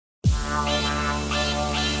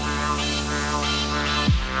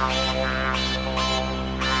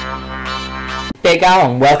Big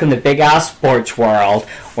Al, and welcome to Big Al Sports World.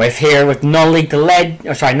 We're here with non-league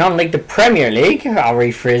the Premier League. I'll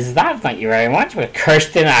rephrase that. Thank you very much. With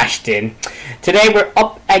Curzon Ashton. Today we're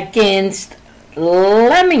up against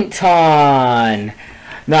Leamington.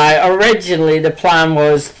 Now, originally the plan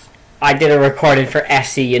was I did a recording for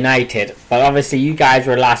SC United, but obviously you guys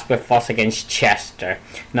were last with us against Chester.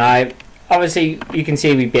 Now, obviously, you can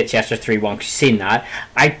see we beat Chester 3-1, you've seen that.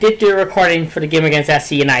 I did do a recording for the game against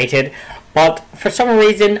SC United, but for some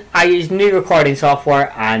reason, I used new recording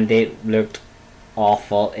software and it looked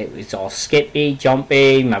awful. It was all skippy,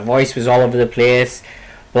 jumpy, my voice was all over the place,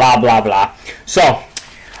 blah, blah, blah. So,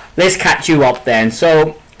 let's catch you up then.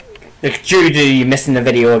 So, due to you missing the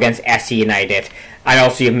video against SC United, and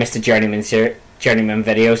also you've missed the Journeyman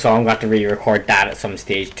video, so I'm going to re-record that at some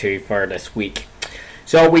stage too for this week.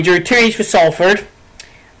 So we drew 2 each with Salford,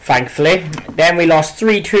 thankfully. Then we lost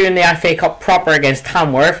 3-2 in the FA Cup proper against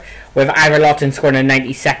Tamworth, with Ivor Lawton scoring a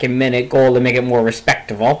 92nd minute goal to make it more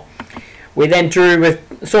respectable. We then drew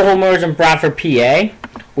with Soho Moors and Bradford PA.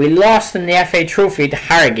 We lost in the FA Trophy to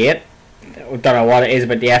Harrogate. We don't know what it is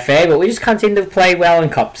about the FA, but we just can't seem to play well in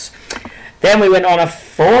cups. Then we went on a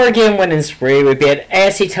 4-game winning spree. We beat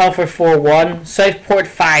AFC Telford 4-1, Southport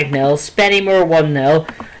 5-0, Spennymoor 1-0.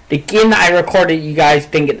 The game that I recorded, you guys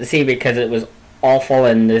didn't get to see because it was awful,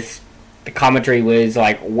 and the commentary was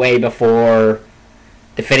like way before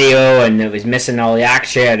the video, and it was missing all the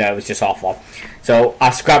action, and it was just awful. So I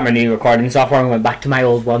scrapped my new recording software and went back to my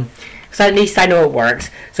old one, so at least I know it works.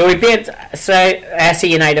 So we beat SC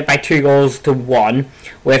United by 2-1,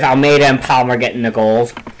 with Almeida and Palmer getting the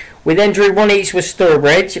goals. We then drew 1 each with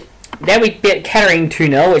Stourbridge. Then we beat Kettering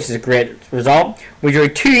 2-0, which is a great result. We drew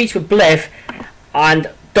 2 each with Blyth, and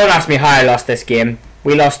don't ask me how I lost this game.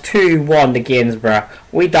 We lost 2-1 to Gainsborough.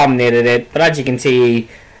 We dominated it, but as you can see,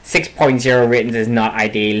 6.0 ratings is not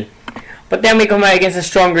ideal. But then we come out against a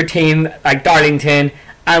stronger team like Darlington,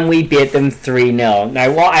 and we beat them 3-0.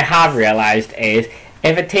 Now, what I have realised is,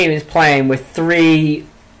 if a team is playing the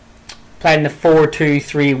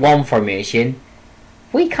 4-2-3-1 formation,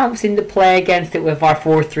 we can't seem to play against it with our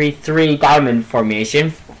 4-3-3 diamond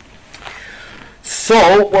formation.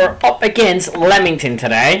 So, we're up against Leamington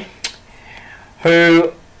today,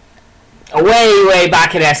 who, way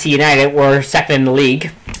back at SC United, were second in the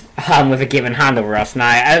league, with a game in hand over us.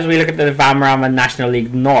 Now, as we look at the Vanarama National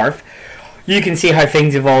League North, you can see how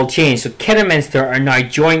things have all changed. So, Kidderminster are now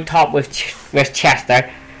joint top with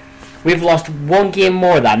Chester. We've lost 1 game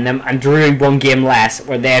more than them and drew 1 game less,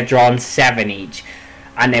 where they have drawn 7 each.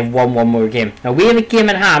 And they've won 1 more game. Now, we have a game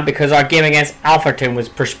in hand because our game against Alfreton was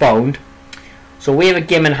postponed. So we have a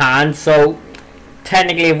game in hand, so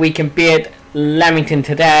technically if we can beat Leamington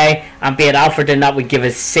today and beat Alfreton, that would give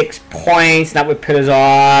us 6 points. That would put us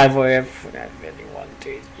on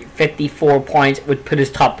 54 points. It would put us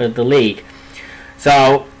top of the league.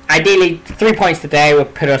 So ideally 3 points today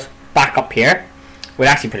would put us back up here. Would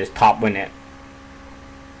actually put us top, wouldn't it?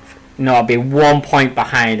 No, it'd be 1 point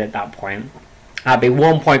behind at that point. That'd be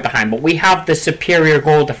 1 point behind, but we have the superior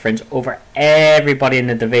goal difference over everybody in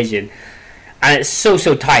the division. And it's so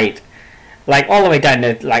tight, like all the way down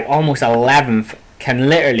to like almost 11th can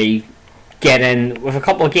literally get in, with a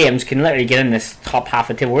couple of games, can literally get in this top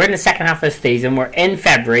half of the table. We're in the second half of the season, we're in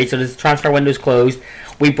February, so the transfer window's closed.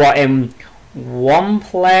 We brought in 1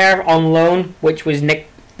 player on loan, which was what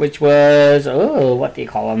do you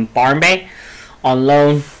call him, Barnby, on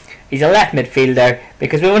loan. He's a left midfielder,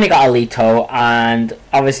 because we've only got Alito, and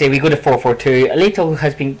obviously we go to 4-4-2. Alito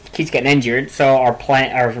keeps getting injured, so our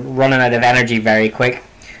are running out of energy very quick.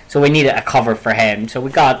 So we needed a cover for him. So we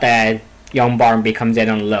got young Barnby comes in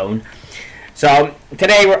on loan. So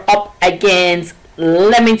today we're up against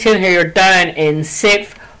Leamington, who are down in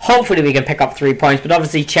 6th. Hopefully we can pick up 3 points, but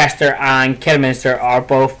obviously Chester and Kidderminster are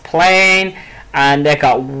both playing, and they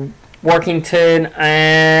got Workington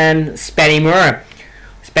and Spennymoor.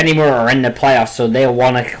 Spennymoor are in the playoffs, so they'll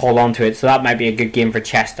want to hold on to it. So that might be a good game for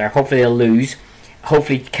Chester. Hopefully they'll lose.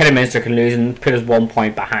 Hopefully Kidderminster can lose and put us 1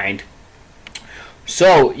 point behind.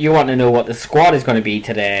 So you want to know what the squad is going to be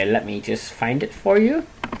today? Let me just find it for you.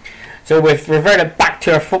 So we've reverted back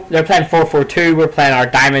to our they're playing 4-4-2. We're playing our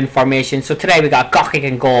diamond formation. So today we got Gothic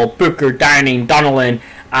in goal, Booker, Downing, Donnellan,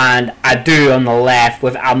 and Adu on the left,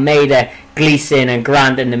 with Almeida, Gleeson, and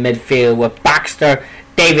Grant in the midfield, with Baxter,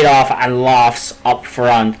 Davidoff and Lofts up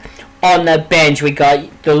front. On the bench we got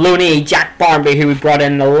the loanee Jack Barnby, who we brought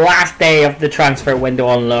in the last day of the transfer window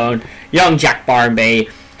on loan. Young Jack Barnby.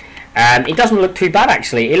 He doesn't look too bad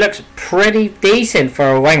actually. He looks pretty decent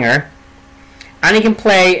for a winger. And he can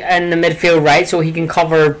play in the midfield right, so he can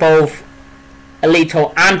cover both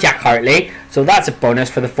Alito and Jack Hartley. So that's a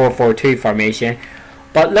bonus for the 4-4-2 formation.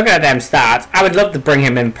 But looking at them stats, I would love to bring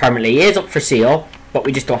him in permanently. He is up for sale, but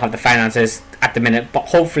we just don't have the finances at the minute. But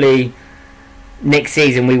hopefully next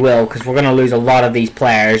season we will, because we're going to lose a lot of these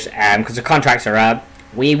players because the contracts are up.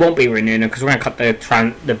 We won't be renewing them because we're going to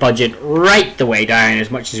cut the budget right the way down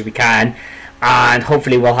as much as we can. And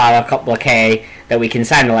hopefully we'll have a couple of K that we can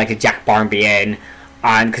sign like a Jack Barnby in,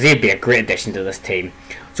 and because he'd be a great addition to this team.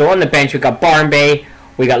 So on the bench we got Barnby,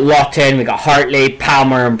 we got Lawton, we got Hartley,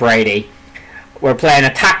 Palmer and Brady. We're playing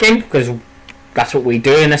attacking because that's what we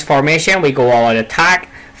do in this formation. We go all out attack,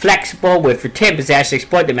 flexible with retain possession,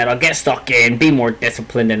 exploit the middle, get stuck in, be more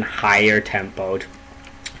disciplined and higher tempoed.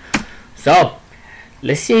 So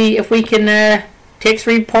let's see if we can take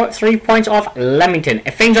 3 points off Leamington.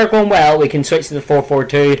 If things are going well, we can switch to the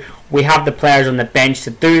 4-4-2. We have the players on the bench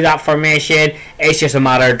to do that formation. It's just a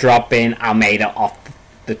matter of dropping Almeida off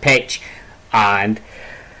the pitch, and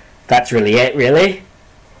that's really it, really.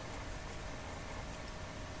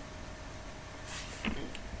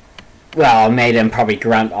 Well, Almeida and probably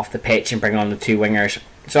Grant off the pitch and bring on the 2 wingers.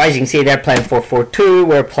 So as you can see, they're playing 4-4-2.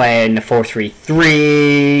 We're playing the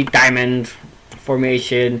 4-3-3 diamond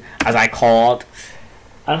formation, as I call it.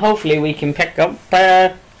 And hopefully we can pick up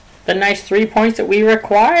the nice 3 points that we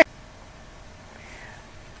require.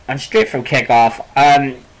 And straight from kickoff,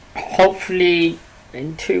 hopefully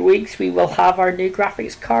in 2 weeks we will have our new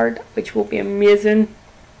graphics card, which will be amazing.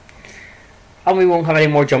 And we won't have any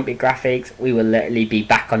more jumpy graphics. We will literally be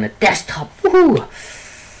back on the desktop. Woo!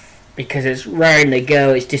 Because it's raring to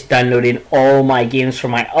go. It's just downloading all my games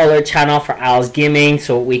from my other channel for Al's Gaming,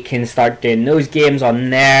 so we can start doing those games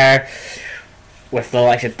on there with the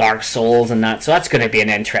likes of Dark Souls and that. So that's going to be an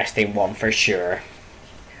interesting one for sure.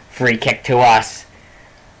 Free kick to us.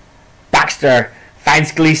 Baxter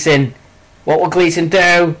finds Gleason. What will Gleason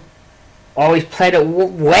do? Oh, he's played it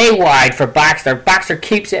way wide for Baxter. Baxter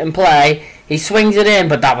keeps it in play. He swings it in,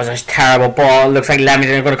 but that was a terrible ball. It looks like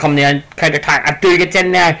Leamington are going to come in the counter-attack. Abdul gets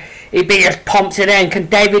in there. He just pumps it in. Can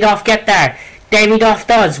Davidoff get there? Davidoff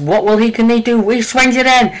does. Can he do? He swings it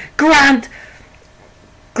in. Grant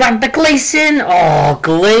the Gleason. Oh,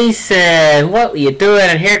 Gleason. What are you doing?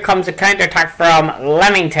 And here comes a counter-attack from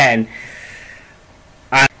Leamington.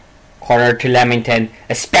 And corner to Leamington.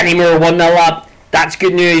 A Spennymoor 1-0 up. That's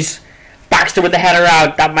good news. Baxter with the header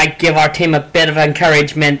out. That might give our team a bit of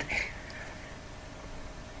encouragement.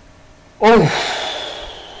 Oh,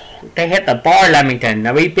 they hit the bar, Leamington.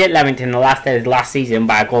 Now we beat Leamington the last season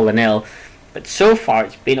by a goal to 0, but so far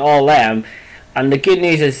it's been all them. And the good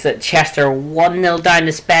news is that Chester 1-0 down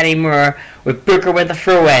to Spennymoor with Booker with the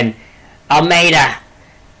throw-in. Almeida,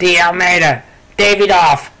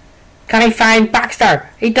 Davidoff. Can he find Baxter?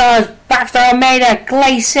 He does. Baxter, Almeida,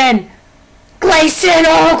 Gleason.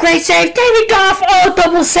 Oh, great save. Davidoff. Oh,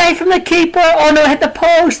 double save from the keeper. Oh no, hit the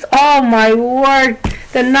post. Oh my word.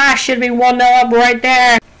 The Nash should be 1-0 up right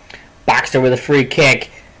there. Baxter with a free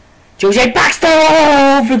kick. Jose Baxter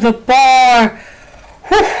over the bar.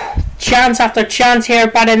 Whew. Chance after chance here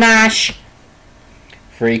by the Nash.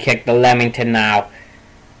 Free kick to Leamington now.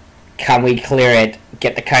 Can we clear it?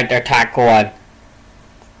 Get the counter-attack going.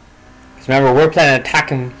 Because remember, we're playing an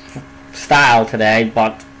attacking style today,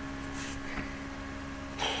 but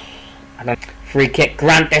I don't. Free kick,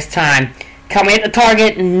 Grant this time. Can we hit the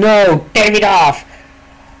target? No. Davidoff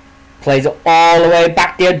plays it all the way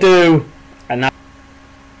back to Adu. And now,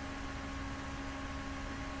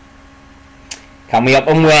 can we up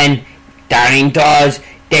and win? Downing does.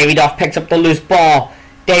 Davidoff picks up the loose ball.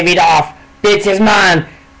 Davidoff beats his man.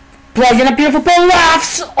 Plays in a beautiful ball.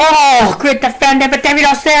 Laughs. Oh, great defender, but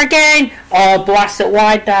Davidoff's there again. Oh, blasts it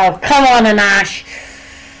wide now. Come on, Nash.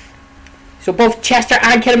 So both Chester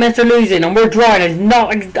and Kidderminster are losing, and we're drawing. It's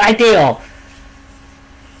not ideal.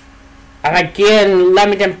 And again,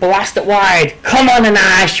 Leamington blast it wide. Come on,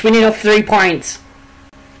 Nash. We need up 3 points.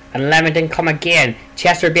 And Leamington come again.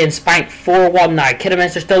 Chester being spanked 4-1 now.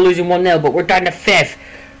 Kidderminster still losing 1-0, but we're down to 5th.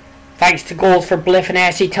 Thanks to goals for Bliff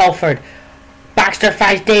and SC Telford. Baxter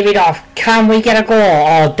fights Davidoff. Can we get a goal?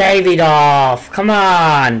 Oh, Davidoff. Come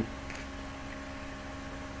on.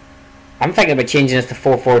 I'm thinking about changing this to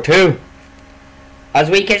 4-4-2. As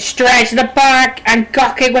we get stretched to the back, and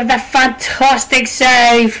Gocking with a fantastic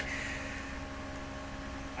save.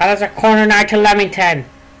 And there's a corner now to Leamington.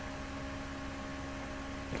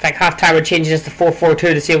 I think half time we're changing this to 4-4-2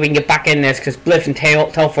 to see if we can get back in this, because Bliff and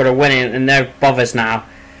Telford are winning and they're above us now.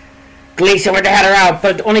 Gleason with the header out,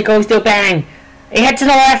 but it only goes to a bang. He hits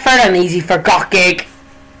another effort and easy for Gocking.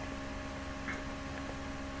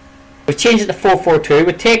 We've changed it to 4-4-2.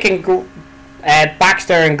 We're taking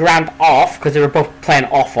Baxter and Grant off because they were both playing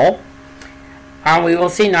awful. And we will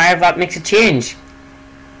see now if that makes a change.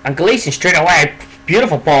 And Gleason straight away,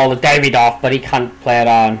 beautiful ball to Davidoff, but he can't play it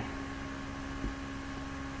on.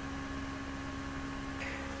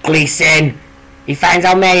 Gleason, he finds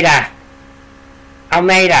Almeida.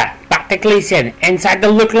 Almeida, back to Gleason, inside the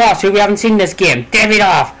Luke Lofts, who we haven't seen this game.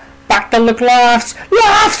 Davidoff, back to Luke Lofts.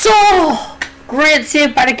 Lofts! Oh! Great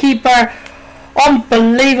save by the keeper.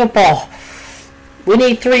 Unbelievable. We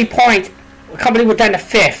need 3 points. I can't believe we're down to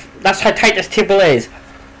 5th. That's how tight this table is.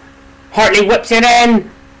 Hartley whips it in.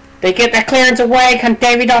 They get the clearance away. Can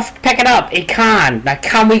Davidoff pick it up? He can. Now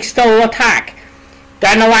can we still attack?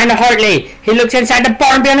 Down the line to Hartley. He looks inside to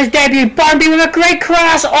Barnby on his debut. Barnby with a great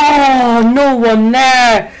cross. Oh, no one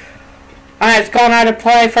there. And it's gone out of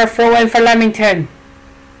play for a throw-in for Leamington.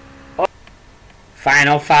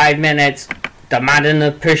 Final 5 minutes. Demanding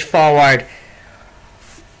the push forward.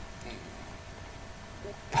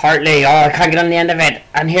 Hartley, oh, I can't get on the end of it.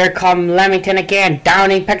 And here come Leamington again.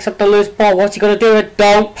 Downing picks up the loose ball. What's he going to do with it?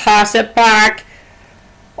 Don't pass it back.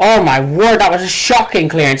 Oh my word, that was a shocking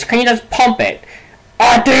clearance. Can you just pump it?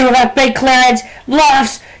 Oh, dude, that big clearance.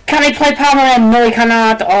 Lofts, can he play Palmer in? No, he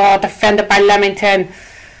cannot. Oh, defended by Leamington.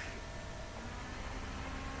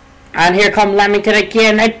 And here come Leamington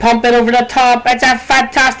again. They pump it over the top. It's a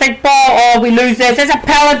fantastic ball. Oh, we lose this. It's a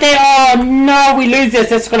penalty. Oh, no, we lose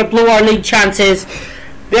this. It's going to blow our league chances.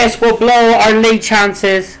 This will blow our league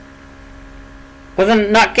chances.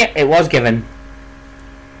 Wasn't not get? It was given.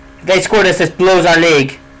 If they score this, this blows our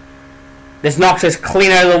league. This knocks us clean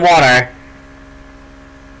out of the water.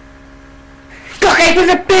 Gokek with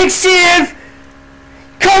a big save.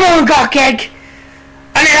 Come on, Gokek.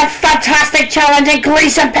 And then a fantastic challenge, and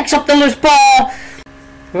Gleason picks up the loose ball.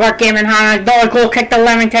 We've got game in hand. Another goal kick to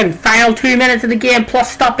Leamington. Final 2 minutes of the game plus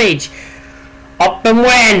stoppage. Up and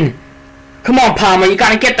win. Come on, Palmer, you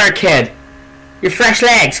gotta get there, kid. Your fresh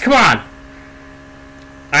legs, come on.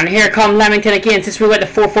 And here come Leamington again. Since we went to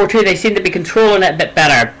 4-4-2, they seem to be controlling it a bit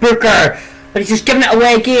better. Booker, but he's just giving it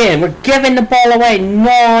away again. We're giving the ball away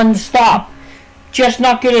non-stop. Just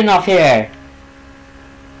not good enough here.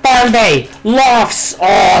 Barnby, Lofts.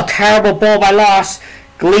 Oh, terrible ball by Lofts.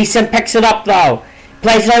 Gleason picks it up though.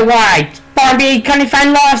 Plays it out wide. Barnby, can he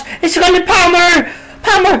find Lofts? It's going to Palmer.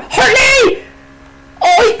 Palmer, Hartley.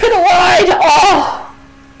 Oh, he's put it wide. Oh,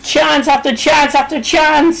 chance after chance after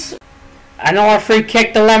chance. Another free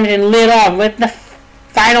kick to Leamington late on with the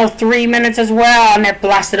final 3 minutes as well, and they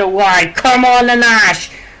blasted it wide. Come on, the Nash.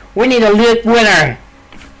 We need a late winner.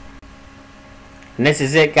 And this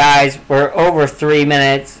is it, guys. We're over 3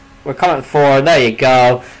 minutes. We're coming forward. There you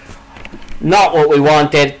go. Not what we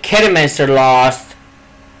wanted. Kidderminster lost.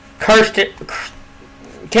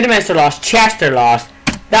 Kidderminster lost. Chester lost.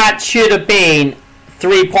 That should have been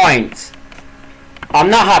 3 points. I'm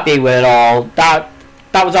not happy with it all. That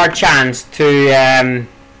was our chance to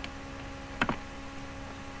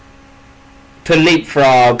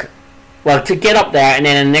leapfrog. Well, to get up there, and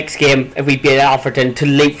then in the next game, if we beat Alfreton, to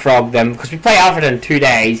leapfrog them, because we play Alfreton in 2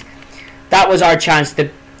 days. That was our chance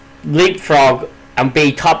to leapfrog and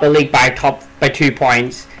be top of the league by 2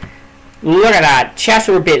 points. Look at that.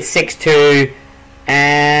 Chester were beat 6-2,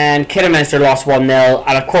 and Kidderminster lost 1-0,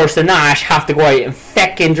 and of course the Nash have to go out and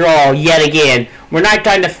feckin' draw yet again. We're now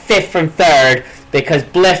down to 5th from 3rd, because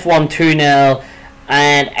Bliff won 2-0,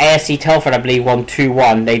 and ASC Telford, I believe, won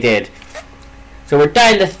 2-1. They did. So we're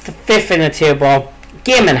down to 5th in the table,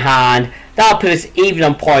 game in hand. That'll put us even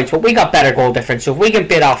on points, but we got better goal difference. So if we can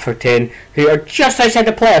beat Alfreton, who are just outside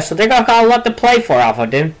the playoffs, so they've got a lot to play for,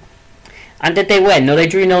 Alfreton. And did they win? No, they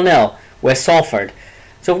drew 0-0 with Salford.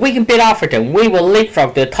 So if we can beat Alfreton, we will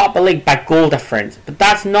leapfrog to the top of the league by goal difference. But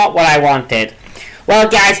that's not what I wanted. Well,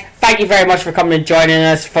 guys, thank you very much for coming and joining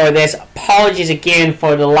us for this. Apologies again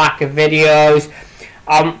for the lack of videos.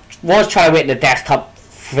 Was trying to wait the desktop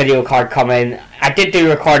video card coming. I did do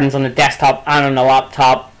recordings on the desktop and on the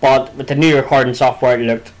laptop, but with the new recording software it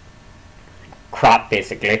looked crap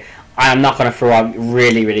basically. I'm not going to throw out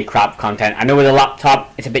really crap content. I know with the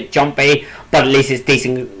laptop it's a bit jumpy, but at least it's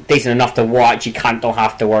decent enough to watch. You don't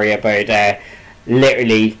have to worry about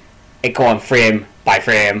literally it going frame by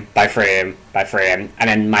frame by frame by frame, and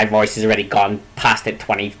then my voice has already gone past it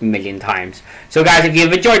 20 million times. So guys, if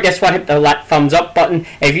you've enjoyed this one, hit the thumbs up button.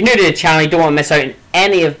 If you're new to the channel, you don't want to miss out on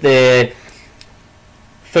any of the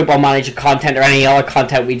Football Manager content or any other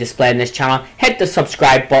content we display in this channel, hit the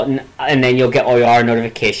subscribe button, and then you'll get all our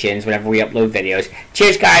notifications whenever we upload videos.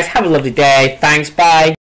 Cheers guys, have a lovely day, thanks, bye.